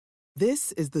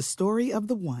This is the story of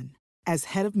the one. As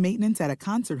head of maintenance at a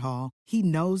concert hall, he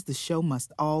knows the show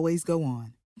must always go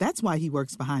on. That's why he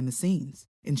works behind the scenes,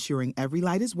 ensuring every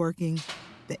light is working,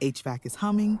 the HVAC is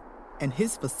humming, and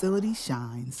his facility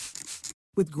shines.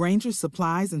 With Grainger's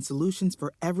supplies and solutions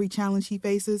for every challenge he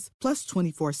faces, plus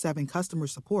 24/7 customer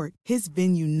support, his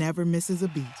venue never misses a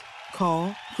beat.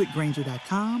 Call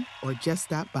quickgrainger.com or just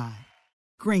stop by.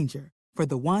 Grainger, for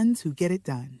the ones who get it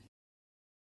done.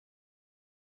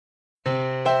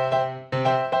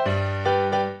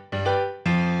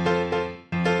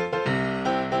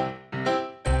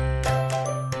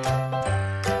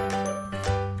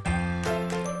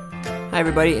 Hi,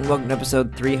 everybody, and welcome to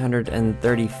episode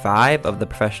 335 of the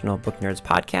Professional Book Nerds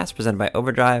podcast presented by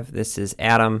Overdrive. This is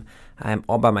Adam. I'm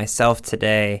all by myself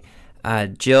today.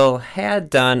 Jill had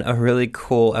done a really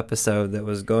cool episode that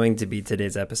was going to be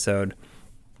today's episode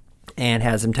and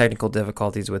had some technical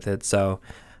difficulties with it, so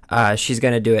she's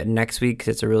going to do it next week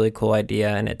because it's a really cool idea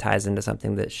and it ties into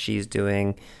something that she's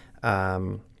doing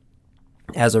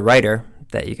as a writer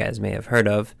that you guys may have heard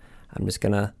of. I'm just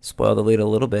going to spoil the lead a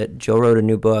little bit. Jill wrote a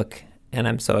new book, and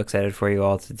I'm so excited for you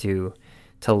all to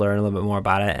learn a little bit more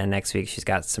about it. And next week, she's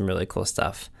got some really cool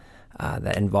stuff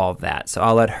that involve that. So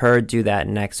I'll let her do that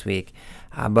next week.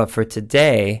 But for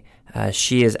today,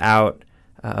 she is out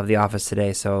of the office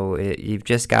today. So you've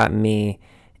just got me.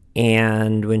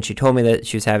 And when she told me that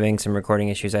she was having some recording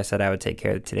issues, I said I would take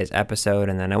care of today's episode.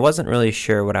 And then I wasn't really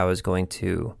sure what I was going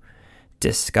to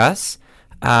discuss.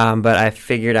 But I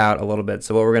figured out a little bit.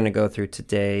 So what we're going to go through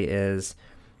today is...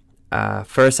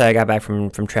 first, I got back from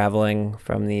traveling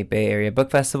from the Bay Area Book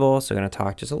Festival, so we're going to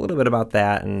talk just a little bit about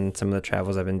that and some of the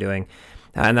travels I've been doing.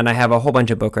 And then I have a whole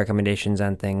bunch of book recommendations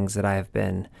on things that I've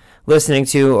been listening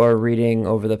to or reading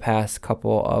over the past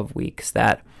couple of weeks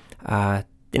that,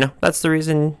 that's the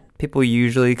reason people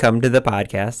usually come to the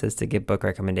podcast, is to get book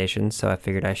recommendations, so I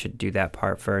figured I should do that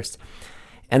part first.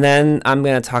 And then I'm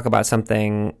going to talk about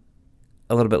something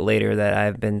a little bit later that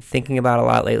I've been thinking about a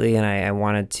lot lately, and I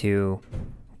wanted to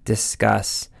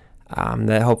discuss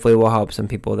that hopefully will help some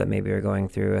people that maybe are going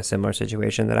through a similar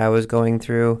situation that I was going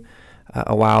through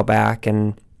a while back,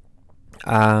 and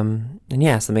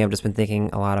something I've just been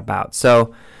thinking a lot about.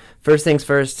 So first things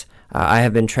first, I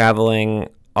have been traveling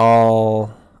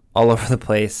all over the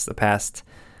place the past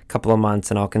couple of months,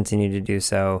 and I'll continue to do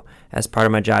so as part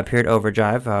of my job here at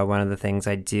Overdrive. One of the things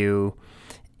I do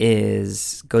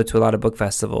is go to a lot of book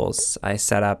festivals. I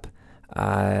set up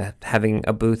having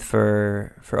a booth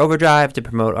for Overdrive to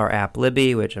promote our app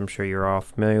Libby, which I'm sure you're all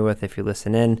familiar with if you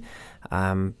listen in.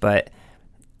 But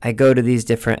I go to these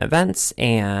different events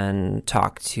and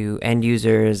talk to end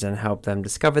users and help them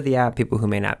discover the app, people who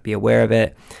may not be aware of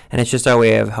it. And it's just our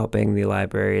way of helping the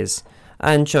libraries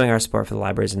and showing our support for the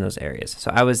libraries in those areas. So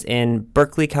I was in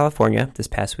Berkeley, California this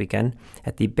past weekend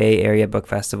at the Bay Area Book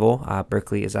Festival.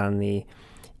 Berkeley is on the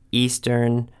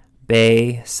eastern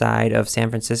Bay side of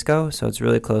San Francisco, so it's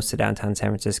really close to downtown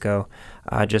San Francisco,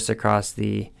 just across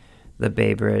the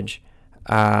Bay Bridge.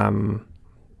 But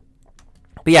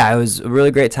yeah, it was a really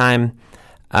great time.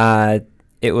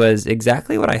 It was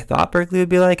exactly what I thought Berkeley would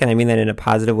be like, and I mean that in a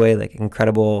positive way, like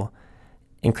incredibly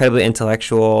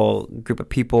intellectual group of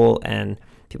people and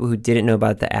people who didn't know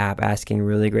about the app asking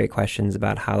really great questions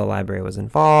about how the library was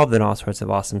involved and all sorts of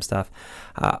awesome stuff.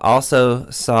 Also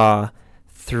saw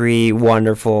 3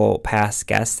 wonderful past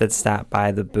guests that stopped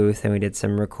by the booth, and we did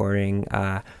some recording.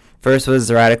 First was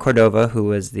Zoraida Cordova, who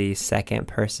was the second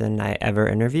person I ever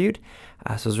interviewed.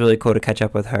 So it was really cool to catch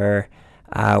up with her.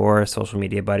 We're social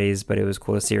media buddies, but it was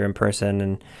cool to see her in person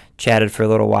and chatted for a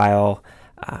little while.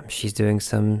 She's doing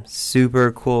some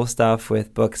super cool stuff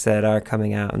with books that are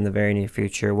coming out in the very near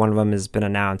future. One of them has been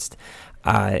announced,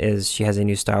 is she has a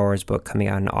new Star Wars book coming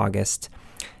out in August.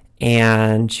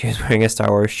 And she was wearing a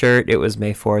Star Wars shirt. It was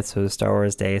May 4th, so it was Star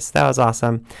Wars Day, so that was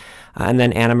awesome. And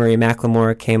then Anna Marie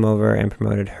McLemore came over and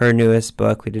promoted her newest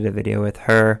book. We did a video with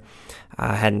her.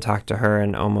 I hadn't talked to her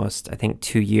in almost, I think,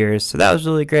 2 years, so that was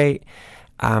really great.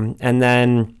 And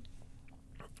then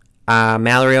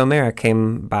Mallory O'Meara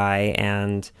came by,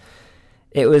 and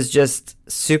it was just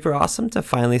super awesome to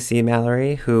finally see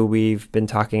Mallory, who we've been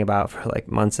talking about for like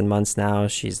months and months now.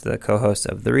 She's the co-host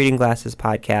of the Reading Glasses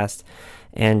podcast,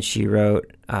 and she wrote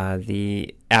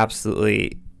the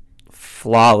absolutely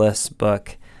flawless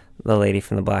book, The Lady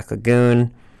from the Black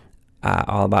Lagoon,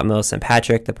 all about Millicent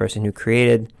Patrick, the person who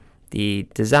created the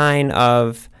design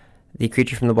of the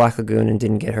Creature from the Black Lagoon and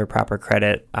didn't get her proper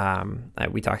credit.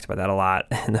 We talked about that a lot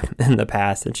in the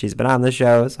past, and she's been on the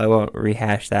show, so I won't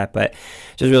rehash that, but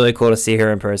it's just really cool to see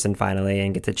her in person finally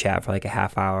and get to chat for like a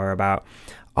half hour about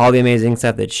all the amazing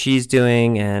stuff that she's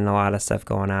doing and a lot of stuff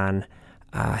going on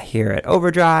here at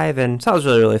Overdrive, and so that was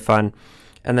really, really fun.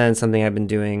 And then something I've been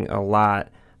doing a lot.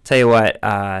 Tell you what,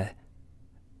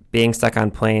 being stuck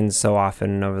on planes so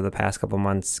often over the past couple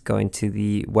months, going to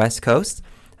the West Coast,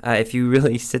 if you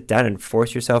really sit down and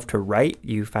force yourself to write,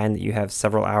 you find that you have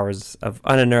several hours of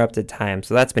uninterrupted time.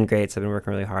 So that's been great. So I've been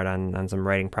working really hard on some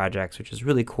writing projects, which is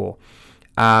really cool.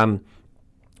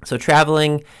 So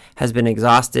traveling has been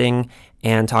exhausting,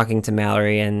 and talking to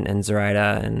Mallory and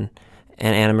Zoraida and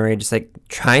Anna Marie, just like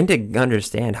trying to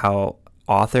understand how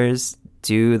authors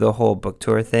do the whole book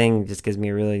tour thing just gives me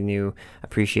a really new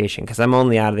appreciation, because I'm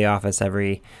only out of the office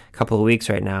every couple of weeks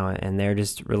right now, and they're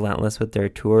just relentless with their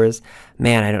tours.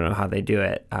 Man, I don't know how they do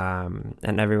it.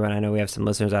 And everyone, I know we have some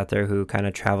listeners out there who kind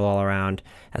of travel all around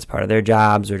as part of their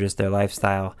jobs or just their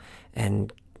lifestyle,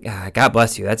 and God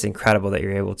bless you. That's incredible that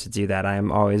you're able to do that.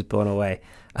 I'm always blown away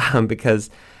because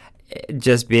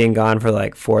just being gone for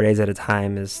like 4 days at a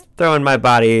time is throwing my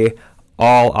body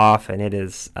all off, and it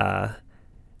is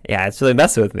it's really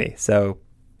messing with me. So,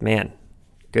 man,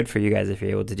 good for you guys if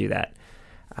you're able to do that.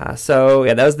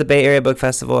 That was the Bay Area Book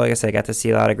Festival. Like I said, I got to see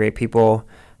a lot of great people.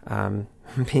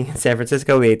 Being in San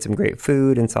Francisco, we ate some great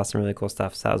food and saw some really cool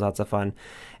stuff, so that was lots of fun.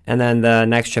 And then the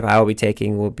next trip I will be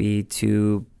taking will be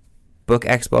to Book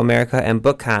Expo America and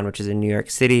BookCon, which is in New York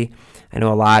City. I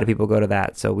know a lot of people go to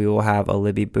that, so we will have a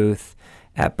Libby booth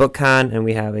at BookCon, and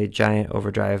we have a giant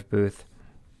Overdrive booth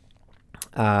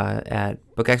at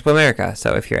Book Expo America.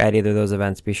 So if you're at either of those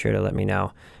events, be sure to let me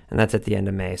know. And that's at the end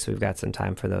of May, so we've got some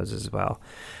time for those as well.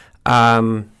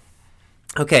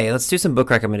 Okay, let's do some book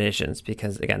recommendations,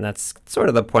 because, again, that's sort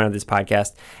of the point of this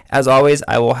podcast. As always,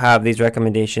 I will have these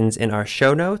recommendations in our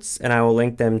show notes, and I will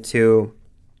link them to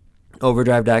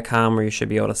overdrive.com, where you should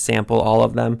be able to sample all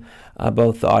of them,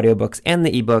 both the audiobooks and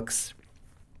the ebooks.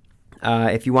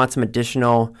 If you want some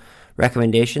additional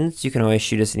recommendations, you can always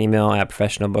shoot us an email at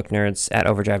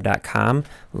professionalbooknerds@overdrive.com.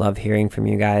 Love hearing from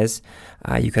you guys.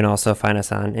 You can also find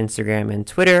us on Instagram and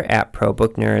Twitter at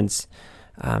ProBookNerds.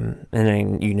 And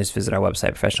then you can just visit our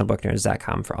website,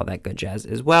 professionalbooknerds.com, for all that good jazz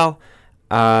as well.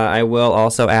 I will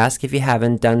also ask, if you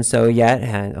haven't done so yet,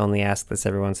 and only ask this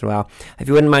every once in a while, if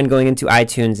you wouldn't mind going into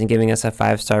iTunes and giving us a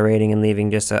 5-star rating and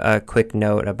leaving just a quick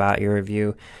note about your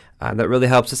review. That really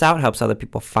helps us out, helps other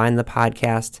people find the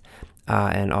podcast,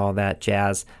 and all that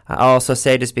jazz. I'll also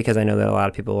say, just because I know that a lot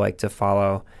of people like to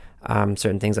follow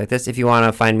certain things like this, if you want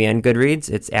to find me on Goodreads,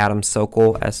 it's Adam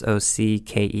Sokol,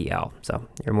 Sockel. So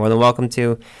you're more than welcome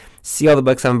to see all the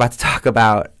books I'm about to talk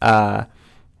about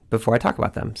before I talk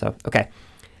about them. So, okay.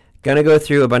 Gonna go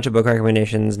through a bunch of book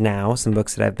recommendations now, some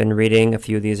books that I've been reading. A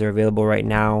few of these are available right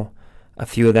now. A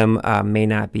few of them may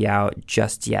not be out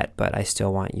just yet, but I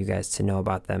still want you guys to know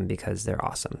about them because they're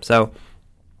awesome. So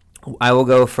I will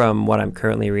go from what I'm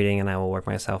currently reading, and I will work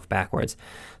myself backwards.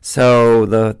 So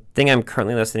the thing I'm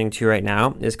currently listening to right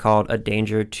now is called A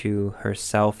Danger to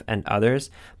Herself and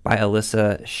Others by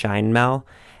Alyssa Scheinmel.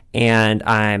 And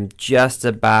I'm just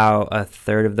about a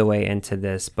third of the way into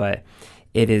this, but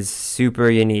it is super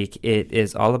unique. It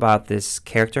is all about this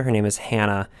character. Her name is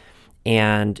Hannah,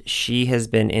 and she has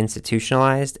been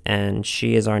institutionalized, and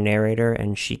she is our narrator,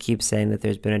 and she keeps saying that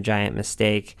there's been a giant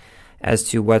mistake as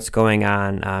to what's going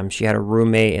on. She had a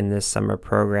roommate in this summer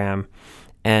program,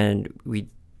 and we,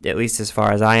 at least as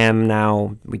far as I am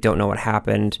now, we don't know what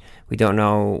happened. We don't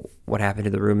know what happened to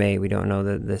the roommate. We don't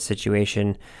know the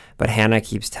situation. But Hannah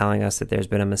keeps telling us that there's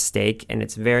been a mistake, and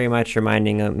it's very much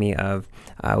reminding me of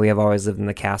We Have Always Lived in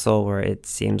the Castle, where it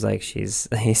seems like she's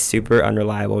a super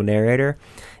unreliable narrator.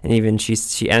 And even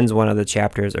she ends one of the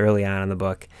chapters early on in the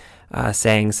book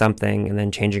saying something and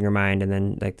then changing her mind, and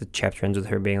then like the chapter ends with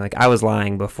her being like, I was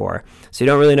lying before. So you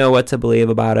don't really know what to believe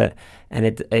about it, and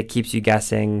it keeps you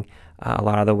guessing a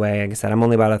lot of the way. Like I said, I'm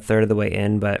only about a third of the way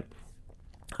in, but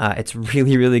it's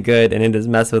really, really good, and it has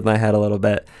messed with my head a little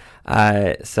bit.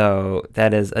 So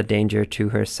that is A Danger to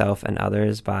Herself and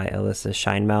Others by Alyssa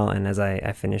Scheinmel, and as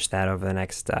I finish that over the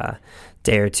next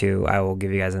day or two, I will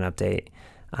give you guys an update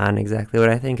on exactly what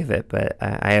I think of it. But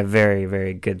I have very,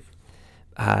 very good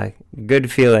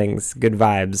feelings, good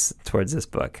vibes towards this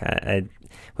book. It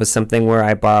was something where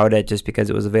I borrowed it just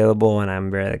because it was available, and I'm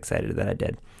very excited that I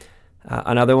did.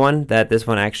 Another one that this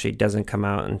one actually doesn't come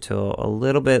out until a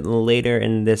little bit later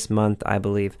in this month, I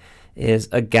believe, is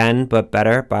Again But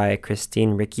Better by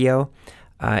Christine Riccio.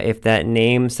 If that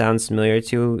name sounds familiar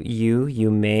to you,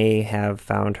 you may have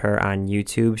found her on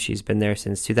YouTube. She's been there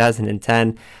since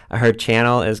 2010. Her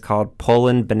channel is called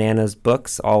Poland Bananas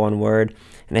Books, all one word,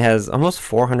 and it has almost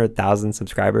 400,000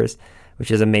 subscribers, which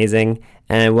is amazing.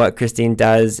 And what Christine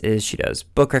does is she does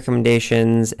book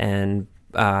recommendations and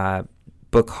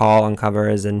book haul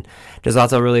uncovers, and there's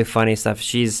lots of really funny stuff.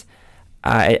 She's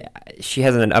Uh, she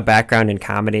has a background in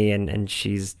comedy, and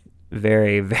she's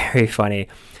very, very funny.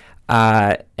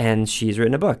 And she's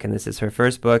written a book, and this is her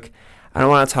first book. I don't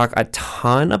want to talk a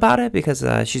ton about it because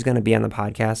she's going to be on the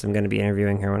podcast. I'm going to be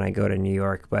interviewing her when I go to New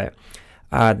York. But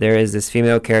there is this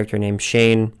female character named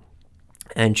Shane,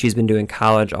 and she's been doing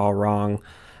college all wrong.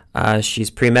 She's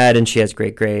pre-med, and she has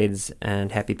great grades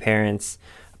and happy parents,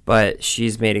 but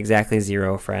she's made exactly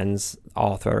zero friends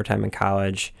all throughout her time in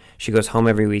college. She goes home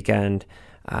every weekend.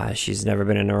 She's never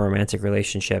been in a romantic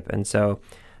relationship. And so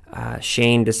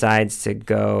Shane decides to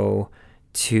go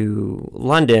to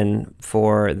London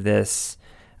for this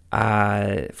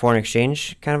foreign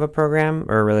exchange kind of a program,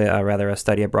 or really rather a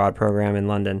study abroad program in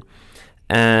London.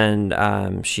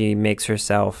 And she makes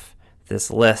herself this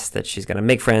list that she's going to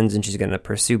make friends, and she's going to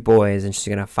pursue boys, and she's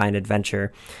going to find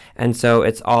adventure. And so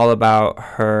it's all about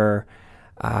her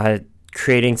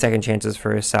creating second chances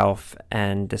for herself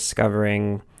and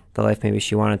discovering the life maybe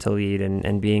she wanted to lead,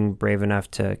 and being brave enough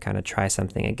to kind of try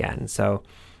something again. So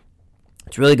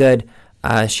it's really good.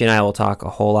 She and I will talk a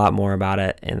whole lot more about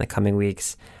it in the coming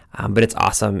weeks, but it's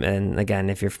awesome. And again,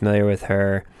 if you're familiar with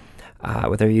her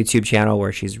YouTube channel,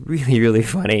 where she's really, really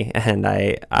funny, and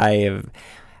I have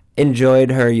enjoyed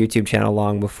her YouTube channel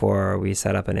long before we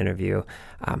set up an interview.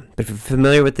 But if you're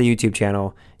familiar with the YouTube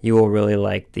channel, you will really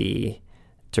like the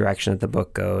direction that the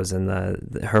book goes, and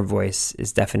her voice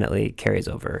is definitely carries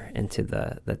over into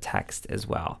the text as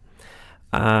well.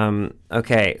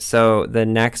 Okay, so the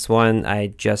next one, I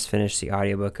just finished the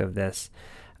audiobook of this,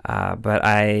 but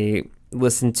I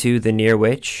listened to The Near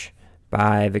Witch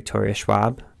by Victoria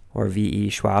Schwab, or V.E.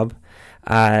 Schwab.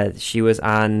 She was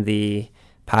on the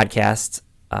podcast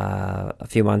a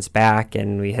few months back,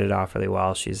 and we hit it off really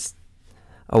well. She's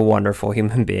a wonderful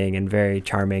human being and very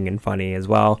charming and funny as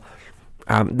well.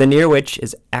 The Near Witch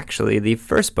is actually the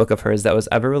first book of hers that was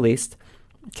ever released.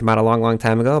 It came out a long, long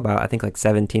time ago, about I think like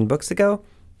 17 books ago.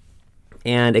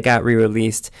 And it got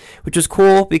re-released, which was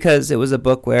cool because it was a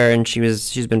book where, and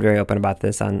she's been very open about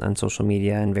this on social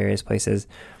media and various places.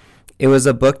 It was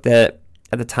a book that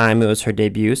at the time it was her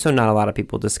debut, so not a lot of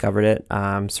people discovered it,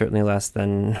 certainly less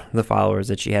than the followers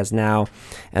that she has now.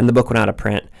 And the book went out of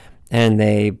print, and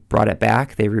they brought it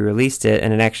back, they re-released it,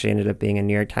 and it actually ended up being a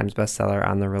New York Times bestseller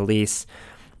on the release.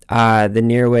 The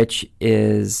Near Witch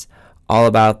is all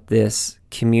about this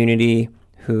community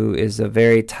who is a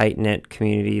very tight-knit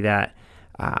community that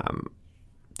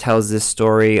tells this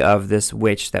story of this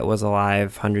witch that was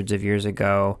alive hundreds of years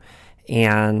ago.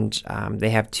 And they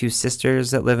have two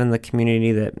sisters that live in the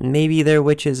community that maybe they're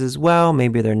witches as well,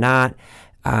 maybe they're not.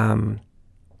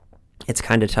 It's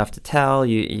kind of tough to tell.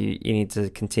 You need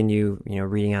to continue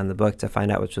reading on the book to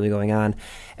find out what's really going on.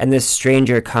 And this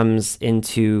stranger comes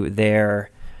into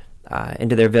their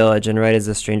village, and right as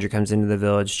the stranger comes into the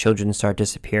village, children start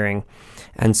disappearing.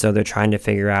 And so they're trying to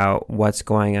figure out what's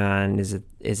going on. Is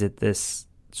it this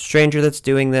stranger that's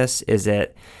doing this? Is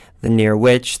it the Near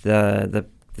Witch,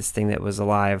 this thing that was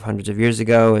alive hundreds of years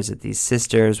ago? Is it these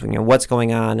sisters? What's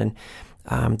going on?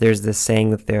 And there's this saying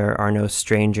that there are no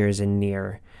strangers in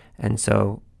Near. And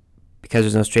so because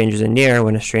there's no strangers in Near,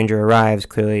 when a stranger arrives,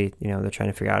 clearly, they're trying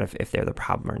to figure out if they're the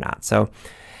problem or not. So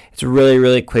it's a really,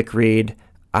 really quick read.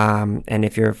 And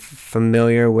if you're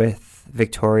familiar with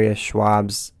Victoria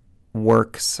Schwab's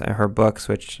works, her books,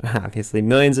 which obviously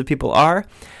millions of people are,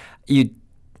 you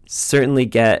certainly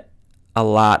get a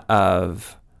lot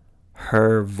of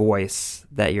her voice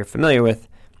that you're familiar with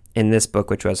in this book,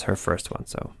 which was her first one.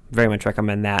 So very much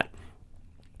recommend that.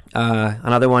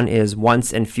 Another one is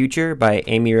Once and Future by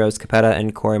Amy Rose Capetta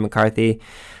and Corey McCarthy.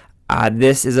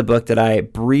 This is a book that I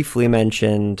briefly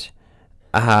mentioned,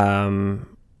 I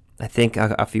think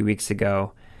a few weeks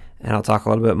ago, and I'll talk a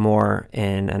little bit more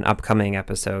in an upcoming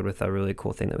episode with a really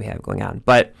cool thing that we have going on.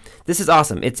 But this is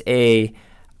awesome. It's a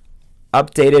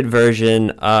updated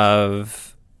version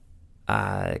of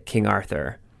King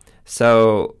Arthur.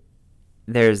 So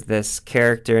there's this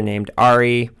character named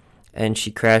Ari, and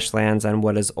she crash lands on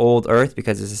what is old Earth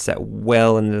because this is set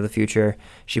well into the future.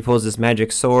 She pulls this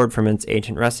magic sword from its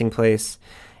ancient resting place,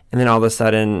 and then all of a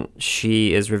sudden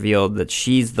she is revealed that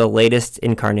she's the latest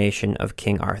incarnation of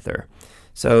King Arthur.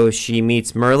 So she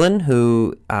meets Merlin,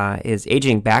 who is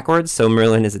aging backwards. So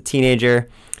Merlin is a teenager,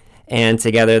 and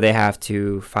together they have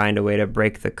to find a way to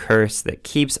break the curse that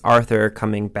keeps Arthur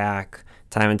coming back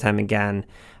time and time again.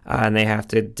 And they have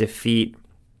to defeat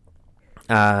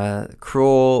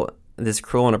this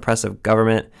cruel and oppressive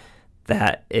government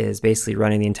that is basically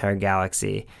running the entire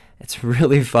galaxy. It's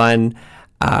really fun.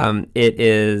 It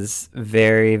is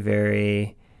very,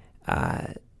 very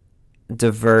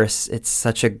diverse. It's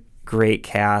such a great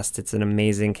cast. It's an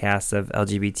amazing cast of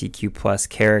LGBTQ plus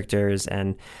characters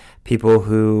and people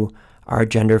who are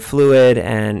gender fluid,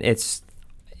 and it's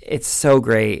so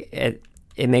great.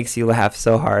 It makes you laugh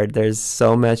so hard. There's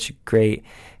so much great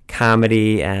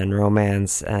comedy and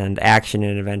romance and action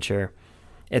and adventure.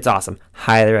 It's awesome.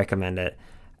 Highly recommend it.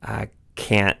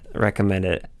 Can't recommend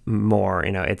it more.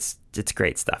 It's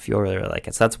great stuff. You'll really, really like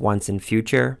it. So that's Once and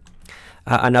Future.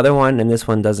 Another one, and this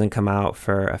one doesn't come out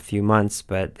for a few months,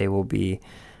 but they will be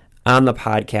on the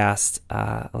podcast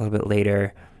a little bit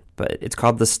later. But it's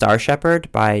called The Star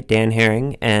Shepherd by Dan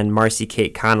Herring and Marcy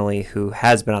Kate Connolly, who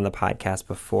has been on the podcast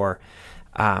before.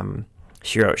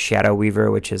 She wrote Shadow Weaver,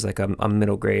 which is like a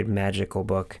middle grade magical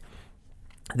book.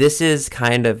 This is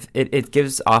kind of, it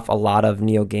gives off a lot of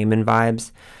Neil Gaiman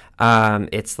vibes.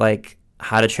 It's like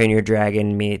How to Train Your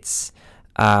Dragon meets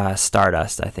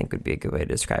Stardust, I think would be a good way to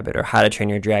describe it, or How to Train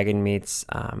Your Dragon meets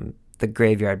The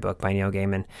Graveyard Book by Neil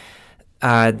Gaiman.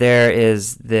 There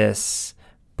is this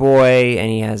boy,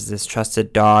 and he has this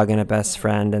trusted dog and a best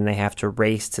friend, and they have to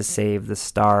race to save the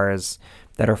stars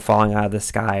that are falling out of the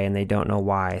sky, and they don't know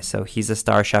why. So he's a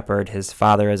star shepherd, his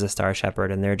father is a star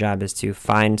shepherd, and their job is to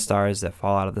find stars that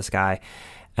fall out of the sky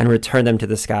and return them to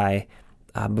the sky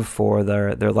before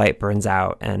their light burns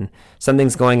out. And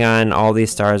something's going on. All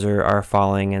these stars are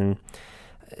falling, and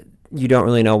you don't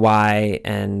really know why,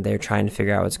 and they're trying to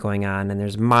figure out what's going on. And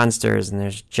there's monsters, and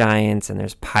there's giants, and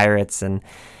there's pirates, and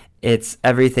it's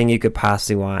everything you could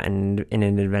possibly want in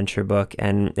an adventure book.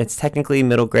 And it's technically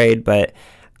middle grade, but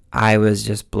I was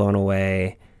just blown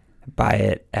away by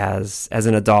it as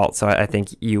an adult, so I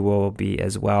think you will be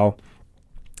as well.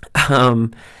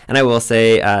 And I will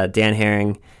say Dan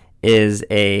Herring is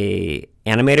a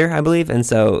animator, I believe, and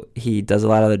so he does a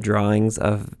lot of the drawings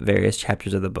of various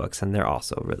chapters of the books, and they're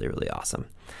also really, really awesome.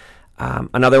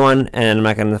 Another one, and I'm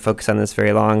not going to focus on this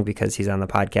very long because he's on the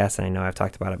podcast, and I know I've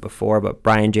talked about it before, but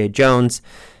Brian J. Jones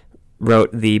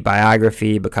wrote the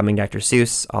biography Becoming Dr.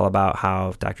 Seuss, all about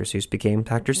how Dr. Seuss became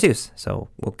Dr. Seuss. So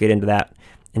we'll get into that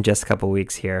in just a couple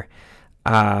weeks here.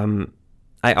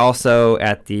 I also,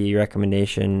 at the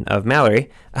recommendation of Mallory,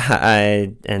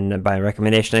 and by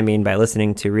recommendation I mean by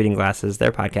listening to Reading Glasses,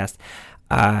 their podcast,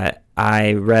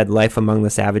 I read Life Among the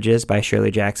Savages by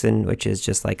Shirley Jackson, which is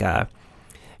just like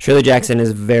Shirley Jackson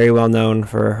is very well known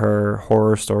for her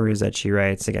horror stories that she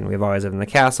writes. Again, We've Always Lived in the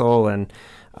Castle and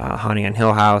Haunting on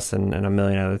Hill House and a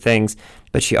million other things.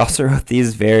 But she also wrote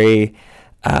these very,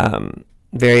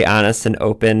 very honest and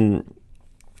open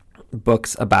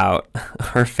books about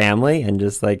her family and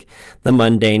just like the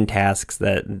mundane tasks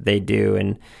that they do.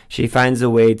 And she finds a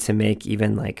way to make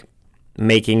even like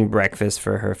making breakfast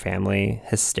for her family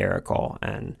hysterical,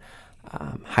 and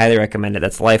highly recommend it.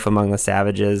 That's Life Among the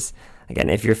Savages. Again,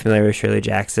 if you're familiar with Shirley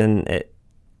Jackson,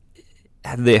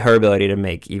 her ability to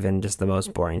make even just the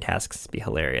most boring tasks be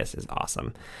hilarious is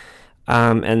awesome.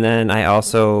 And then I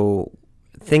also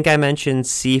think I mentioned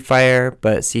Seafire,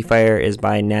 but Seafire is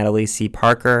by Natalie C.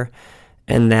 Parker,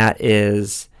 and that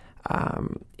is,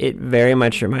 it very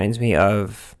much reminds me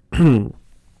of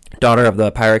Daughter of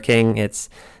the Pirate King. It's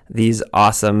these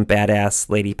awesome, badass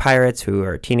lady pirates who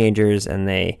are teenagers, and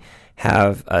they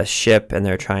have a ship, and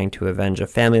they're trying to avenge a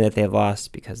family that they've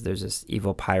lost because there's this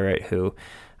evil pirate who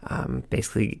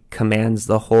basically commands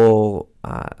the whole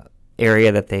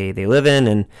area that they live in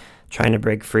and trying to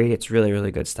break free. It's really,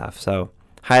 really good stuff. So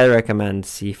highly recommend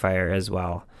Seafire as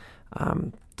well.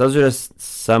 Those are just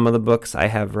some of the books I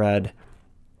have read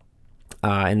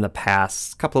in the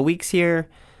past couple of weeks here.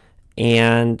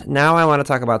 And now I want to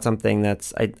talk about something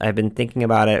I've been thinking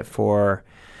about it for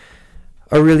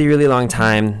a really, really long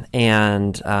time,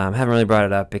 and haven't really brought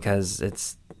it up because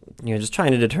it's, just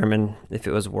trying to determine if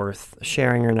it was worth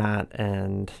sharing or not.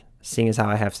 And seeing as how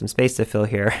I have some space to fill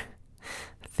here,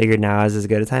 I figured now is as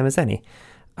good a time as any.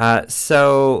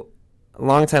 So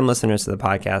longtime listeners to the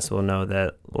podcast will know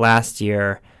that last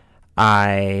year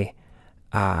I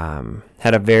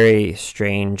had a very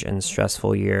strange and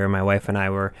stressful year. My wife and I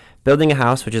were building a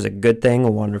house, which is a good thing,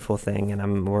 a wonderful thing,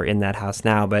 and we're in that house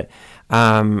now. But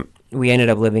we ended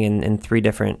up living in 3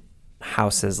 different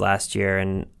houses last year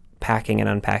and packing and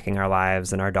unpacking our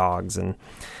lives and our dogs. And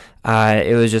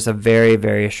it was just a very,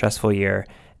 very stressful year.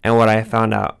 And what I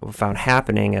found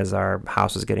happening as our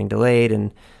house was getting delayed,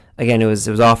 and again, it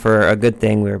was all for a good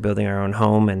thing. We were building our own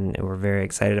home, and we're very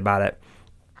excited about it.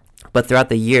 But throughout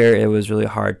the year, it was really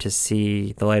hard to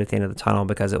see the light at the end of the tunnel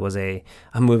because it was a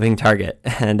moving target.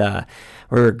 And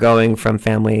we were going from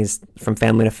family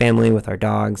to family with our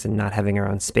dogs and not having our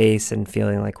own space and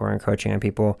feeling like we're encroaching on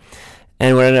people.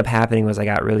 And what ended up happening was I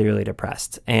got really, really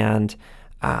depressed. And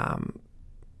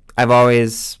I've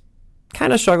always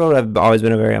kind of struggled. I've always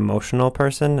been a very emotional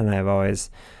person, and I've always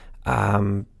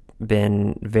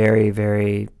been very,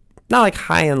 very, not like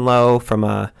high and low from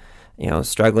a,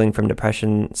 struggling from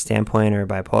depression standpoint or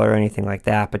bipolar or anything like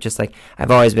that, but just like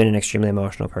I've always been an extremely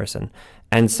emotional person.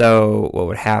 And so what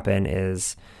would happen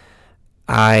is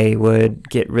I would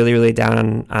get really, really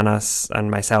down on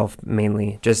myself,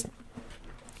 mainly just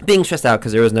being stressed out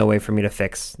because there was no way for me to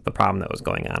fix the problem that was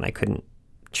going on. I couldn't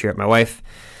cheer up my wife.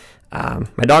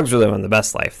 My dogs were living the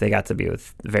best life. They got to be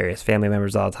with various family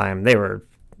members all the time. They were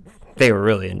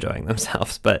really enjoying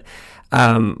themselves, but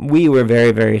we were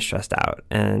very, very stressed out.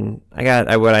 And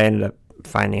what I ended up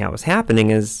finding out was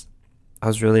happening is I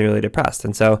was really, really depressed.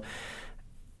 And so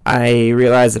I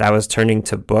realized that I was turning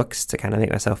to books to kind of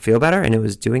make myself feel better, and it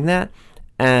was doing that.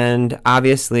 And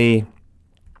obviously,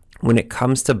 when it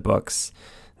comes to books,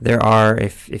 there are,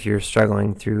 if you're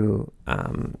struggling through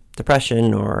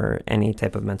depression or any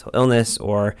type of mental illness,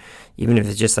 or even if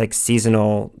it's just like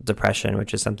seasonal depression,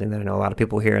 which is something that I know a lot of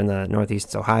people here in the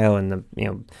Northeast Ohio and the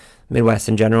Midwest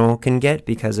in general can get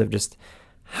because of just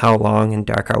how long and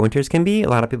dark our winters can be. A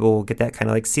lot of people will get that kind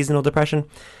of like seasonal depression.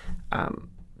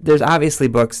 There's obviously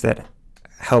books that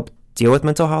help deal with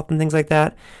mental health and things like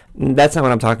that. That's not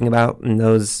what I'm talking about, and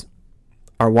those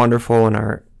are wonderful and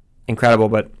are incredible,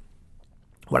 but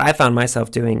what I found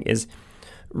myself doing is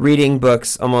reading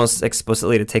books almost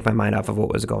explicitly to take my mind off of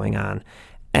what was going on.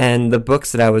 And the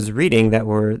books that I was reading that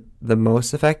were the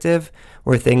most effective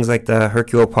were things like the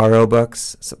Hercule Poirot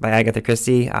books by Agatha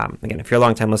Christie. Again, if you're a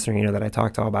long-time listener, you know that I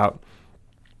talked all about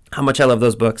how much I love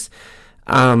those books.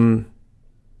 And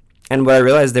what I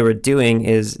realized they were doing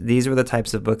is these were the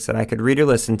types of books that I could read or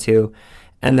listen to.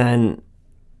 And then,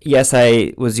 yes,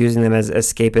 I was using them as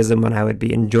escapism when I would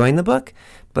be enjoying the book,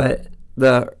 but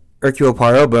the Hercule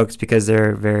Poirot books, because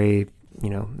they're very,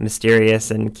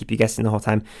 mysterious and keep you guessing the whole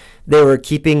time, they were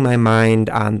keeping my mind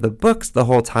on the books the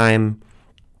whole time,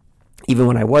 even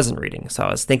when I wasn't reading. So I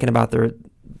was thinking about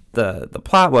the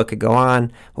plot, what could go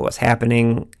on, what was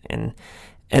happening, and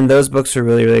those books were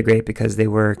really, really great because they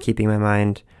were keeping my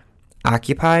mind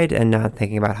occupied and not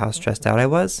thinking about how stressed out I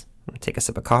was. I'm going to take a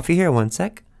sip of coffee here, one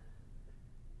sec.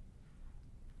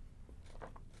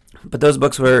 But those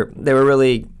books were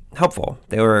really helpful.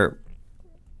 They were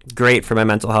great for my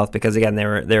mental health because, again, they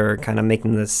were kind of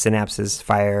making the synapses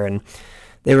fire, and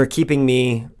they were keeping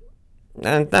me,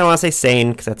 I don't want to say sane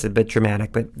because that's a bit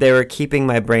dramatic, but they were keeping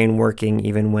my brain working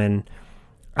even when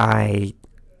I,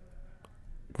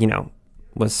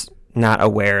 was not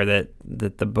aware that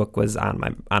the book was on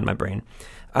my brain.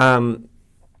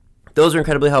 Those were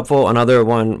incredibly helpful. Another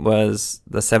one was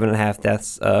The 7.5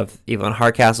 Deaths of Evelyn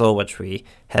Hardcastle, which we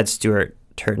had Stuart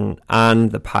Turton on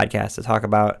the podcast to talk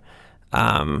about.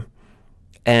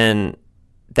 And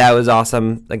that was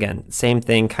awesome. Again, same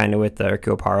thing kind of with the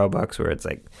Hercule Poirot books where it's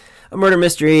like a murder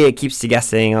mystery. It keeps you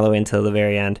guessing all the way until the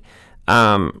very end.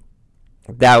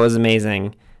 That was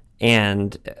amazing.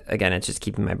 And again, it's just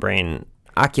keeping my brain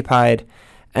occupied.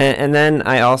 And then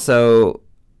I also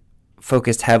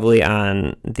focused heavily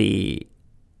on the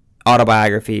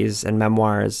autobiographies and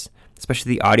memoirs,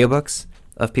 especially the audiobooks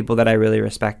of people that I really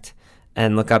respect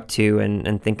and look up to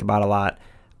and think about a lot,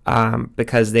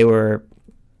 because they were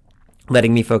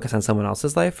letting me focus on someone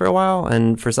else's life for a while.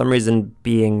 And for some reason,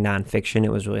 being nonfiction,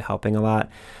 it was really helping a lot.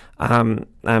 I'm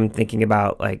thinking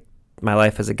about like My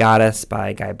Life as a Goddess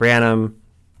by Guy Branum.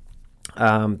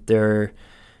 There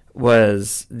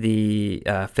was the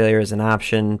Failure is an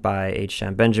Option by H.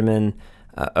 John Benjamin.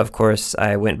 Of course,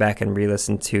 I went back and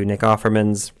re-listened to Nick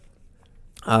Offerman's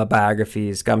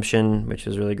biographies, Gumption, which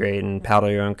was really great, and Paddle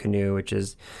Your Own Canoe, which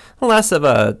is less of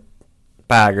a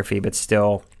biography, but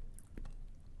still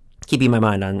keeping my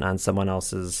mind on someone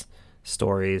else's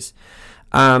stories.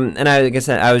 And like I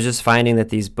said, I was just finding that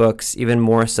these books, even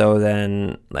more so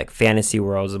than like fantasy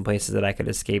worlds and places that I could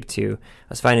escape to, I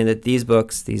was finding that these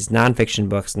books, these nonfiction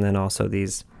books, and then also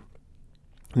these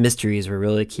mysteries were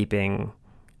really keeping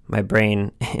my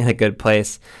brain in a good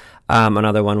place.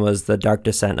 Another one was The Dark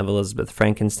Descent of Elizabeth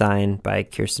Frankenstein by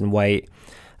Kirsten White.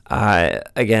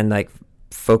 Again, like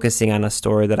focusing on a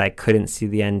story that I couldn't see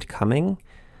the end coming.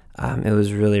 It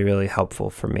was really, really helpful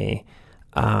for me.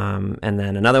 And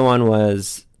then another one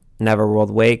was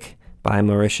Neverworld Wake by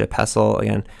Marisha Pessl.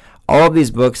 Again, all of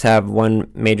these books have one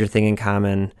major thing in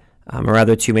common, or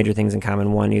rather two major things in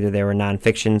common. One, either they were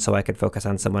nonfiction, so I could focus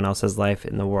on someone else's life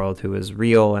in the world who was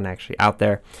real and actually out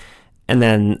there. And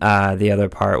then the other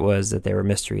part was that they were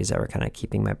mysteries that were kind of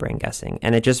keeping my brain guessing.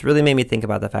 And it just really made me think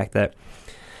about the fact that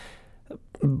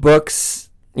books,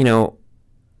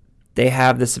 they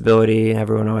have this ability, and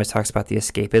everyone always talks about the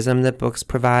escapism that books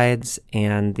provides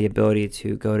and the ability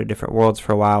to go to different worlds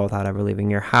for a while without ever leaving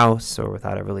your house or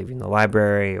without ever leaving the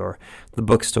library or the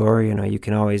bookstore. You know, you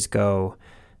can always go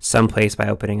someplace by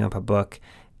opening up a book,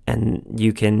 and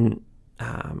you can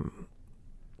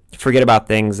forget about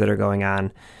things that are going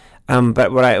on.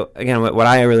 But what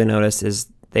I really noticed is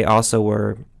they also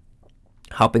were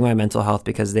helping my mental health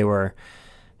because they were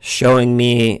showing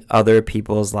me other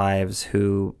people's lives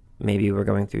who maybe were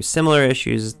going through similar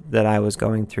issues that I was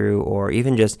going through, or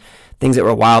even just things that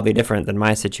were wildly different than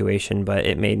my situation. But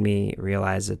it made me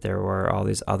realize that there were all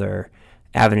these other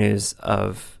avenues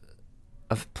of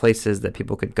places that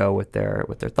people could go with their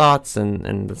thoughts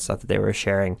and the stuff that they were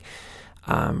sharing.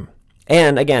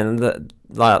 And again,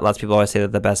 lots of people always say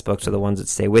that the best books are the ones that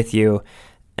stay with you.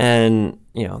 And,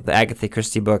 you know, the Agatha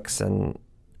Christie books and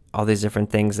all these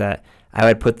different things that I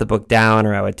would put the book down,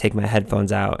 or I would take my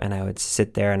headphones out and I would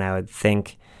sit there and I would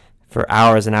think for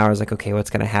hours and hours, like, okay, what's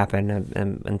going to happen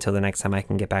and until the next time I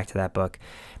can get back to that book.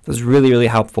 It was really, really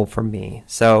helpful for me.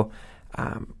 So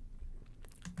I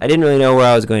didn't really know where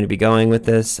I was going to be going with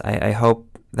this. I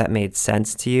hope that made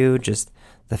sense to you. Just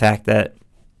the fact that,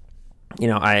 you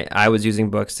know, I was using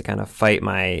books to kind of fight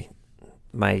my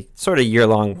sort of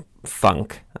year-long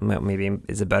funk, maybe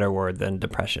is a better word than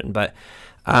depression. But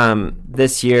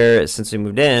this year, since we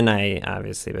moved in, I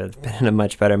obviously have been in a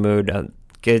much better mood.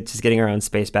 Just getting our own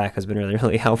space back has been really,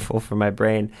 really helpful for my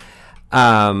brain.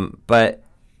 But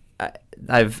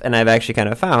I've actually kind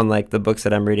of found, like, the books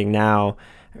that I'm reading now,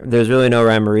 there's really no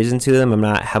rhyme or reason to them. I'm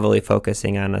not heavily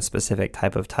focusing on a specific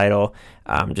type of title.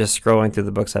 Just scrolling through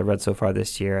the books I've read so far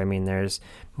this year, I mean, there's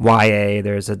YA,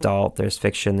 there's adult, there's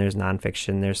fiction, there's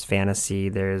nonfiction, there's fantasy,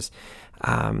 there's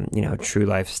true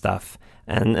life stuff,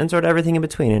 and sort of everything in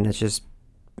between. And it's just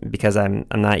because I'm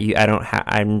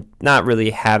not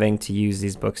really having to use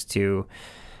these books to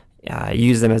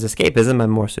use them as escapism.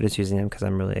 I'm more so just using them because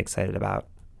I'm really excited about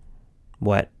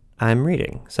what I'm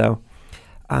reading. So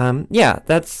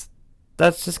that's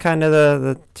just kind of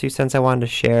the 2 cents I wanted to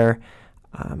share.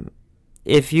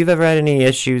 If you've ever had any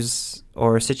issues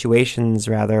or situations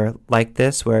rather like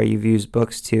this, where you've used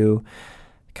books to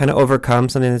kind of overcome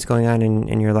something that's going on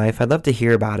in your life, I'd love to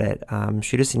hear about it.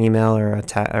 Shoot us an email or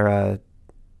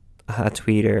a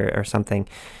tweet or something.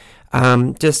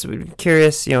 Just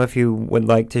curious, if you would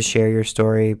like to share your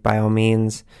story, by all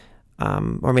means,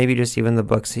 or maybe just even the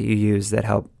books that you use that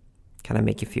help kind of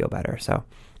make you feel better. So,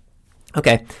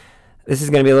 okay, this is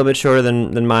going to be a little bit shorter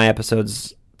than my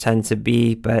episodes tend to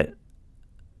be, but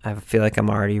I feel like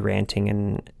I'm already ranting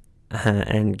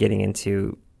and getting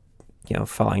into,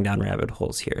 falling down rabbit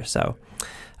holes here. So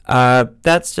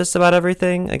that's just about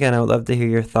everything. Again, I would love to hear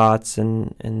your thoughts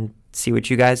and see what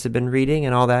you guys have been reading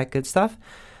and all that good stuff.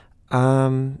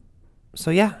 So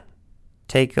yeah,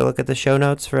 take a look at the show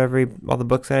notes for all the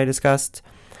books that I discussed.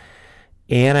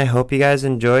 And I hope you guys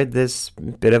enjoyed this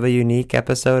bit of a unique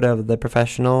episode of the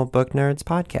Professional Book Nerds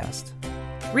podcast.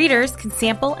 Readers can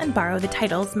sample and borrow the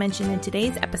titles mentioned in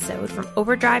today's episode from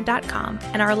Overdrive.com,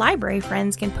 and our library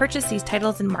friends can purchase these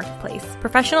titles in Marketplace.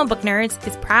 Professional Book Nerds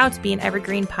is proud to be an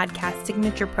Evergreen Podcast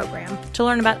signature program. To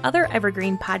learn about other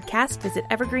Evergreen podcasts, visit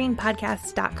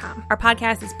evergreenpodcasts.com. Our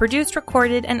podcast is produced,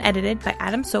 recorded, and edited by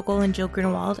Adam Sokol and Jill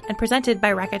Grunewald, and presented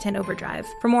by Rakuten Overdrive.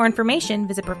 For more information,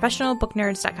 visit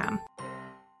professionalbooknerds.com.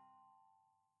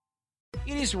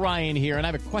 It is Ryan here, and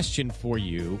I have a question for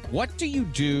you. What do you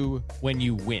do when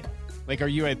you win? Like, are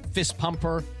you a fist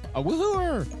pumper, a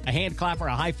woo-hooer, a hand clapper,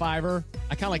 a high fiver?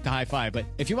 I kind of like the high five, but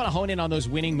if you want to hone in on those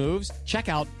winning moves, check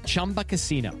out Chumba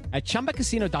Casino. At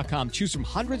ChumbaCasino.com, choose from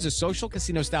hundreds of social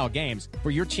casino-style games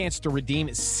for your chance to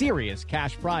redeem serious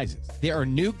cash prizes. There are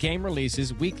new game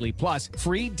releases weekly, plus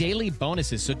free daily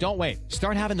bonuses. So don't wait.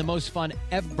 Start having the most fun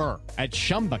ever at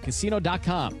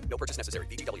ChumbaCasino.com. No purchase necessary.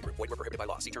 VGW Group. Void where prohibited by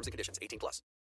law. See terms and conditions. 18+.